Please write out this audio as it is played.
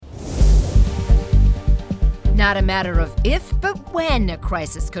Not a matter of if, but when a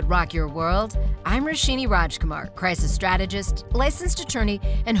crisis could rock your world. I'm Roshini Rajkumar, crisis strategist, licensed attorney,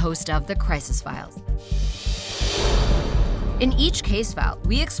 and host of The Crisis Files. In each case file,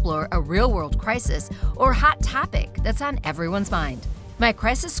 we explore a real-world crisis or hot topic that's on everyone's mind. My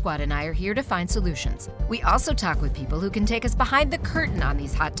crisis squad and I are here to find solutions. We also talk with people who can take us behind the curtain on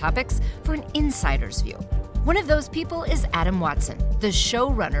these hot topics for an insider's view. One of those people is Adam Watson, the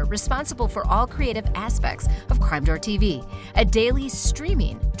showrunner responsible for all creative aspects of CrimeDoor TV, a daily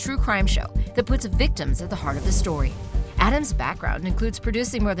streaming true crime show that puts victims at the heart of the story. Adam's background includes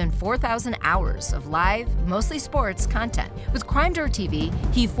producing more than 4,000 hours of live, mostly sports, content. With CrimeDoor TV,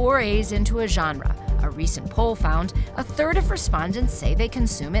 he forays into a genre. A recent poll found a third of respondents say they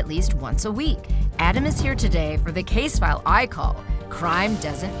consume at least once a week. Adam is here today for the case file I call Crime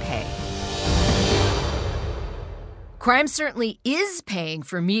Doesn't Pay. Crime certainly is paying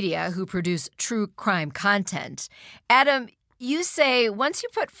for media who produce true crime content. Adam, you say once you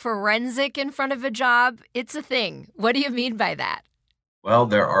put forensic in front of a job, it's a thing. What do you mean by that? Well,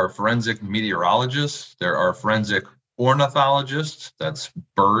 there are forensic meteorologists. There are forensic ornithologists. That's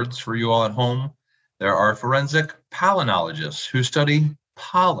birds for you all at home. There are forensic palynologists who study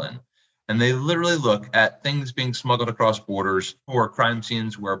pollen. And they literally look at things being smuggled across borders or crime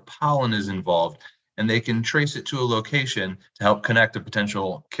scenes where pollen is involved. And they can trace it to a location to help connect a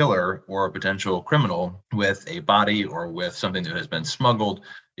potential killer or a potential criminal with a body or with something that has been smuggled.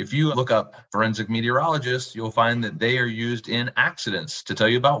 If you look up forensic meteorologists, you'll find that they are used in accidents to tell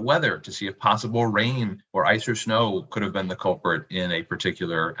you about weather, to see if possible rain or ice or snow could have been the culprit in a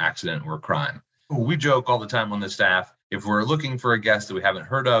particular accident or crime. We joke all the time on the staff, if we're looking for a guest that we haven't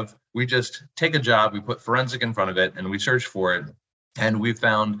heard of, we just take a job, we put forensic in front of it, and we search for it. And we've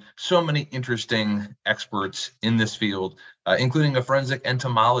found so many interesting experts in this field, including a forensic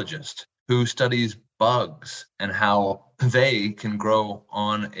entomologist who studies bugs and how they can grow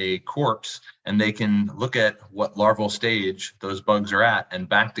on a corpse, and they can look at what larval stage those bugs are at and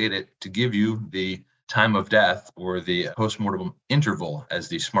backdate it to give you the time of death or the postmortem interval, as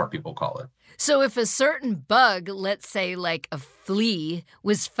the smart people call it. So if a certain bug, let's say like a flea,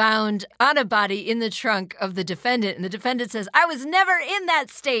 was found on a body in the trunk of the defendant, and the defendant says, I was never in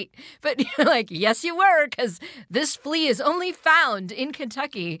that state, but you're like, yes, you were, because this flea is only found in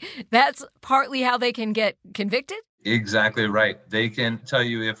Kentucky, that's partly how they can get convicted? Exactly right. They can tell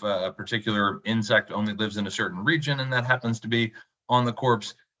you if a particular insect only lives in a certain region, and that happens to be on the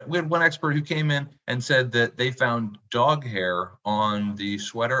corpse. We had one expert who came in and said that they found dog hair on the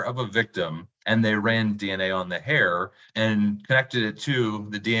sweater of a victim, and they ran DNA on the hair and connected it to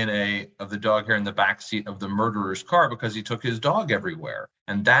the DNA of the dog hair in the backseat of the murderer's car because he took his dog everywhere.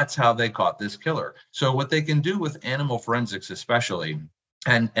 And that's how they caught this killer. So what they can do with animal forensics especially,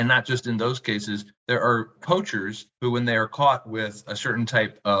 and not just in those cases, there are poachers who, when they are caught with a certain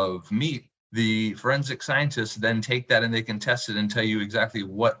type of meat, the forensic scientists then take that and they can test it and tell you exactly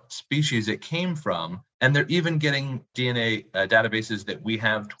what species it came from. And they're even getting DNA databases that we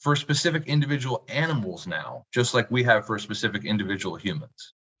have for specific individual animals now, just like we have for specific individual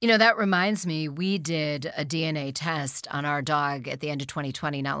humans. You know, that reminds me, we did a DNA test on our dog at the end of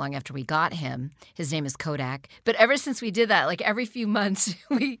 2020, not long after we got him. His name is Kodak. But ever since we did that, like every few months,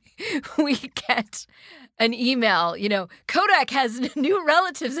 we get an email, Kodak has new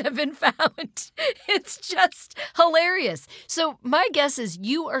relatives have been found. It's just hilarious. So my guess is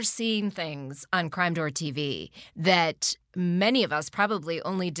you are seeing things on CrimeDoor TV that many of us, probably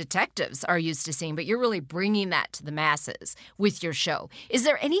only detectives, are used to seeing, but you're really bringing that to the masses with your show. Is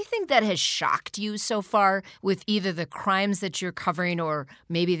there anything that has shocked you so far with either the crimes that you're covering or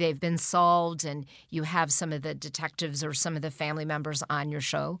maybe they've been solved and you have some of the detectives or some of the family members on your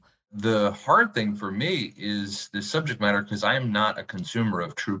show? The hard thing for me is the subject matter because I am not a consumer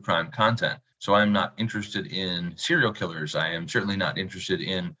of true crime content. So I'm not interested in serial killers. I am certainly not interested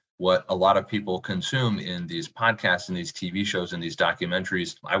in what a lot of people consume in these podcasts and these TV shows and these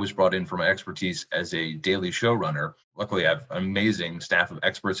documentaries. I was brought in for my expertise as a daily showrunner. Luckily, I have an amazing staff of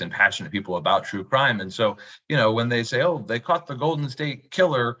experts and passionate people about true crime. And so, when they say, oh, they caught the Golden State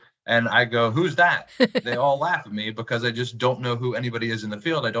Killer, and I go, who's that? They all laugh at me because I just don't know who anybody is in the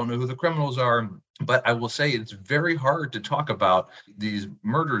field. I don't know who the criminals are. But I will say it's very hard to talk about these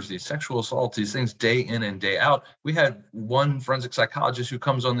murders, these sexual assaults, these things day in and day out. We had one forensic psychologist who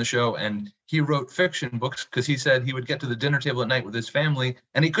comes on the show and he wrote fiction books because he said he would get to the dinner table at night with his family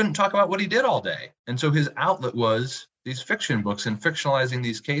and he couldn't talk about what he did all day. And so his outlet was these fiction books and fictionalizing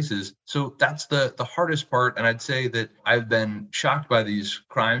these cases. So that's the hardest part. And I'd say that I've been shocked by these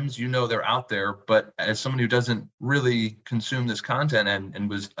crimes. They're out there, but as someone who doesn't really consume this content and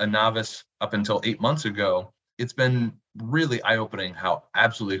was a novice up until 8 months ago, It's been really eye-opening how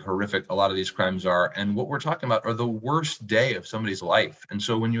absolutely horrific a lot of these crimes are. And what we're talking about are the worst day of somebody's life. And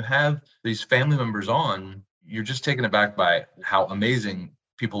so when you have these family members on, you're just taken aback by how amazing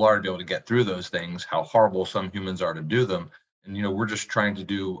people are to be able to get through those things, how horrible some humans are to do them. And, we're just trying to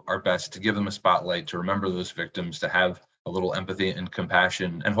do our best to give them a spotlight, to remember those victims, to have a little empathy and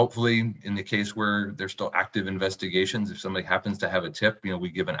compassion. And hopefully, in the case where there's still active investigations, if somebody happens to have a tip, we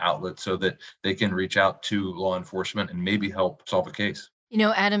give an outlet so that they can reach out to law enforcement and maybe help solve a case.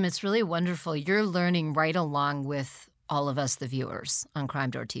 Adam, it's really wonderful. You're learning right along with all of us, the viewers on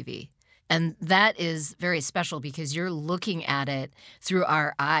CrimeDoor TV. And that is very special because you're looking at it through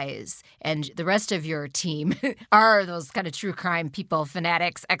our eyes. And the rest of your team are those kind of true crime people,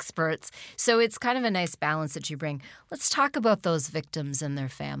 fanatics, experts. So it's kind of a nice balance that you bring. Let's talk about those victims and their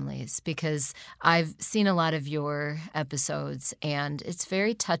families, because I've seen a lot of your episodes, and it's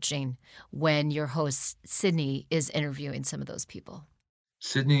very touching when your host, Sydney, is interviewing some of those people.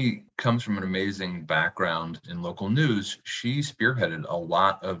 Sydney comes from an amazing background in local news. She spearheaded a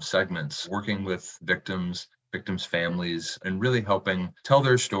lot of segments working with victims, families, and really helping tell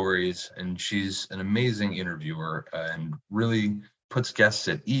their stories. And she's an amazing interviewer and really puts guests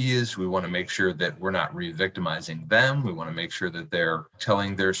at ease. We want to make sure that we're not re-victimizing them. We want to make sure that they're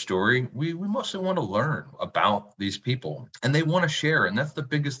telling their story. We mostly want to learn about these people, and they want to share. And that's the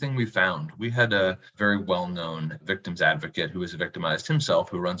biggest thing we found. We had a very well-known victims advocate who was victimized himself,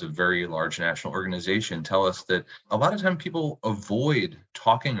 who runs a very large national organization, tell us that a lot of time people avoid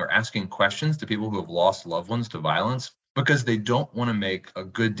talking or asking questions to people who have lost loved ones to violence because they don't want to make a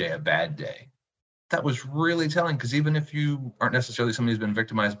good day a bad day. That was really telling, because even if you aren't necessarily somebody who's been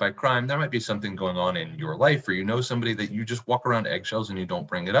victimized by crime, there might be something going on in your life, or somebody that you just walk around eggshells and you don't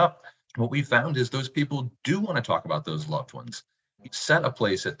bring it up. What we found is those people do want to talk about those loved ones. Set a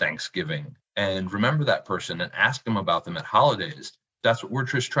place at Thanksgiving and remember that person and ask them about them at holidays. That's what we're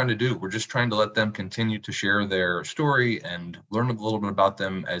just trying to do. We're just trying to let them continue to share their story and learn a little bit about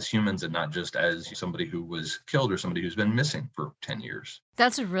them as humans, and not just as somebody who was killed or somebody who's been missing for 10 years.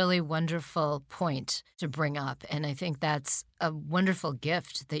 That's a really wonderful point to bring up. And I think that's a wonderful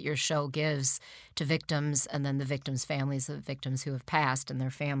gift that your show gives to victims, and then the victims' families of victims who have passed and their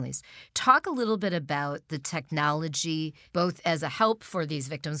families. Talk a little bit about the technology, both as a help for these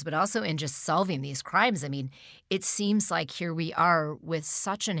victims, but also in just solving these crimes. I mean, it seems like here we are with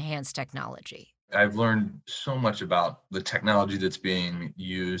such enhanced technology. I've learned so much about the technology that's being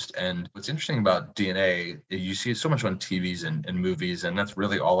used. And what's interesting about DNA, you see it so much on TVs and movies, and that's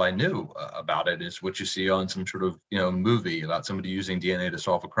really all I knew about it, is what you see on some sort of, movie about somebody using DNA to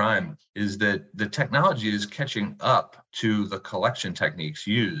solve a crime, is that the technology is catching up to the collection techniques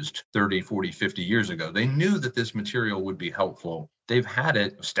used 30, 40, 50 years ago. They knew that this material would be helpful. They've had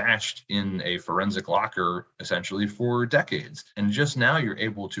it stashed in a forensic locker essentially for decades. And just now you're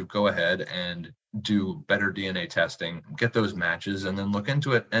able to go ahead and do better DNA testing, get those matches, and then look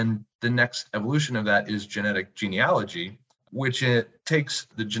into it. And the next evolution of that is genetic genealogy, which it takes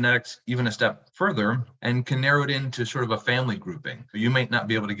the genetics even a step further and can narrow it into sort of a family grouping. You might not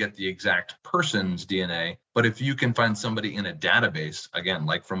be able to get the exact person's DNA, but if you can find somebody in a database, again,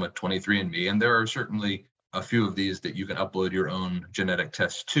 like from a 23andMe, and there are certainly a few of these that you can upload your own genetic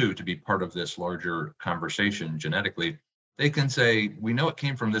tests to be part of this larger conversation genetically, they can say, we know it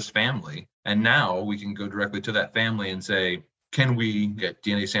came from this family, and now we can go directly to that family and say, can we get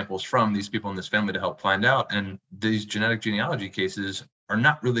DNA samples from these people in this family to help find out? And these genetic genealogy cases are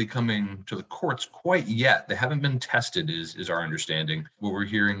not really coming to the courts quite yet. They haven't been tested, is our understanding. What we're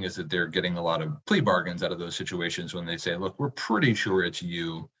hearing is that they're getting a lot of plea bargains out of those situations when they say, look, we're pretty sure it's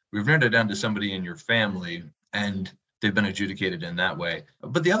you. We've narrowed it down to somebody in your family, and they've been adjudicated in that way.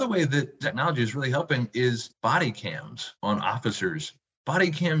 But the other way that technology is really helping is body cams on officers.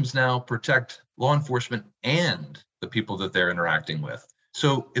 Body cams now protect law enforcement and the people that they're interacting with.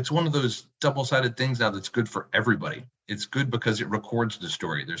 So it's one of those double-sided things now that's good for everybody. It's good because it records the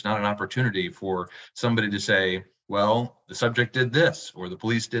story. There's not an opportunity for somebody to say, well, the subject did this or the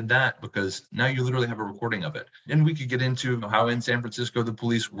police did that, because now you literally have a recording of it. And we could get into how in San Francisco, the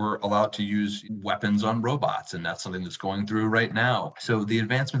police were allowed to use weapons on robots, and that's something that's going through right now. So the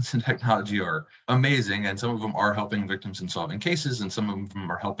advancements in technology are amazing, and some of them are helping victims in solving cases, and some of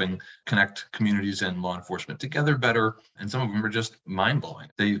them are helping connect communities and law enforcement together better, and some of them are just mind-blowing.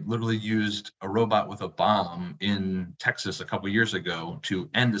 They literally used a robot with a bomb in Texas a couple years ago to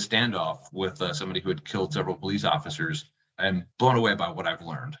end a standoff with somebody who had killed several police officers. I'm blown away by what I've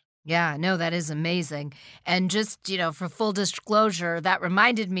learned. Yeah, no, that is amazing. And just, for full disclosure, that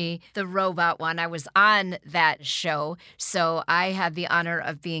reminded me the robot one. I was on that show. So I had the honor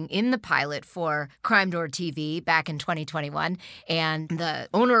of being in the pilot for CrimeDoor TV back in 2021. And the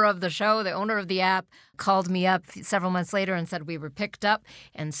owner of the show, the owner of the app, called me up several months later and said we were picked up.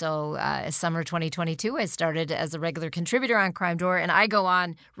 And so summer 2022, I started as a regular contributor on CrimeDoor, and I go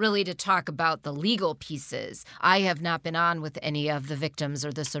on really to talk about the legal pieces. I have not been on with any of the victims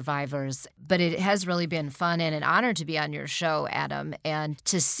or the survivors, but it has really been fun and an honor to be on your show, Adam, and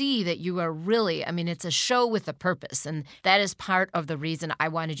to see that you are really, it's a show with a purpose, and that is part of the reason I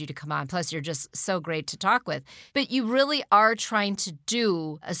wanted you to come on. Plus, you're just so great to talk with. But you really are trying to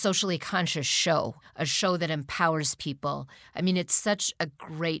do a socially conscious show, a show that empowers people. It's such a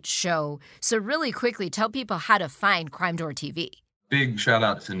great show. So really quickly, tell people how to find CrimeDoor TV. Big shout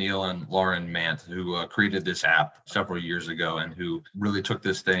out to Neil and Lauren Mant, who created this app several years ago and who really took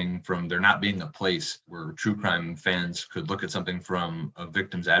this thing from there not being a place where true crime fans could look at something from a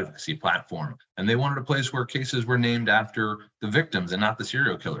victims advocacy platform. And they wanted a place where cases were named after the victims and not the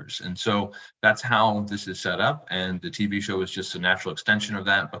serial killers. And so that's how this is set up. And the TV show is just a natural extension of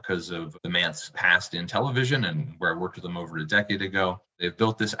that because of the Mant's past in television and where I worked with them over a decade ago. They've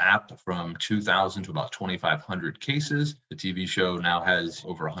built this app from 2,000 to about 2,500 cases. The TV show now has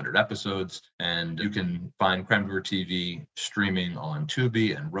over 100 episodes, and you can find CrimeDoor TV streaming on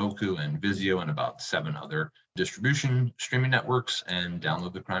Tubi and Roku and Vizio and about 7 other distribution streaming networks, and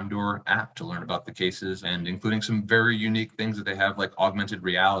download the CrimeDoor app to learn about the cases, and including some very unique things that they have like augmented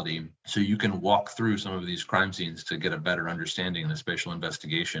reality. So you can walk through some of these crime scenes to get a better understanding and a spatial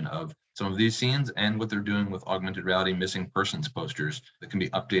investigation of some of these scenes and what they're doing with augmented reality missing persons posters that can be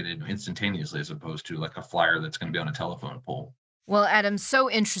updated instantaneously as opposed to like a flyer that's going to be on a telephone pole. Well, Adam,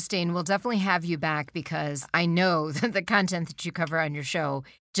 so interesting. We'll definitely have you back because I know that the content that you cover on your show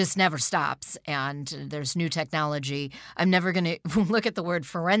just never stops, and there's new technology. I'm never going to look at the word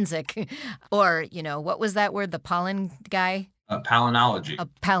forensic or, what was that word, the pollen guy? Palynology. A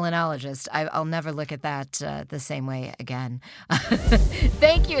palynologist. I'll never look at that the same way again.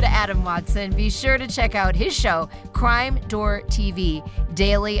 Thank you to Adam Watson. Be sure to check out his show, CrimeDoor TV,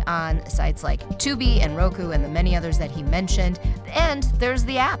 daily on sites like Tubi and Roku and the many others that he mentioned. And there's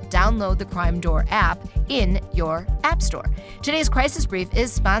the app. Download the CrimeDoor app in your app store. Today's Crisis Brief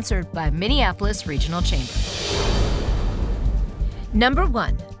is sponsored by Minneapolis Regional Chamber. Number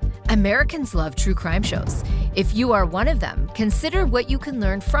 1. Americans love true crime shows. If you are one of them, consider what you can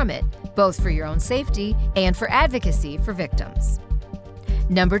learn from it, both for your own safety and for advocacy for victims.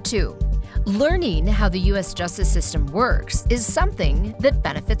 Number 2, learning how the U.S. justice system works is something that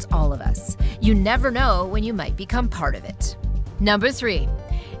benefits all of us. You never know when you might become part of it. Number 3,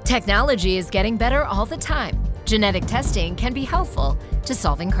 technology is getting better all the time. Genetic testing can be helpful to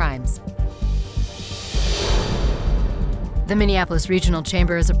solving crimes. The Minneapolis Regional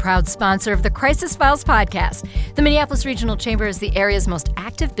Chamber is a proud sponsor of the Crisis Files podcast. The Minneapolis Regional Chamber is the area's most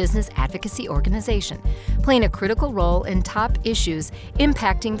active business advocacy organization, playing a critical role in top issues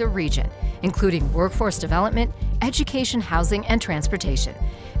impacting the region, including workforce development, education, housing, and transportation.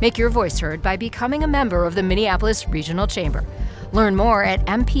 Make your voice heard by becoming a member of the Minneapolis Regional Chamber. Learn more at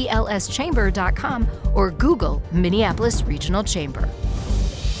mplschamber.com or Google Minneapolis Regional Chamber.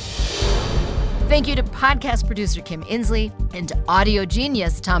 Thank you to podcast producer Kim Inslee and to audio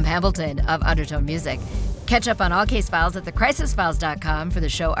genius Tom Hamilton of Undertone Music. Catch up on all case files at thecrisisfiles.com for the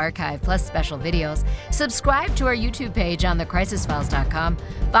show archive plus special videos. Subscribe to our YouTube page on thecrisisfiles.com.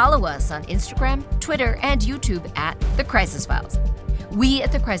 Follow us on Instagram, Twitter, and YouTube at The Crisis Files. We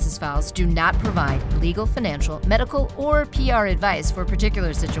at The Crisis Files do not provide legal, financial, medical, or PR advice for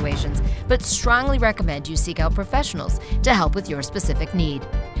particular situations, but strongly recommend you seek out professionals to help with your specific need.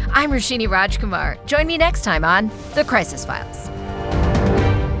 I'm Roshini Rajkumar. Join me next time on The Crisis Files.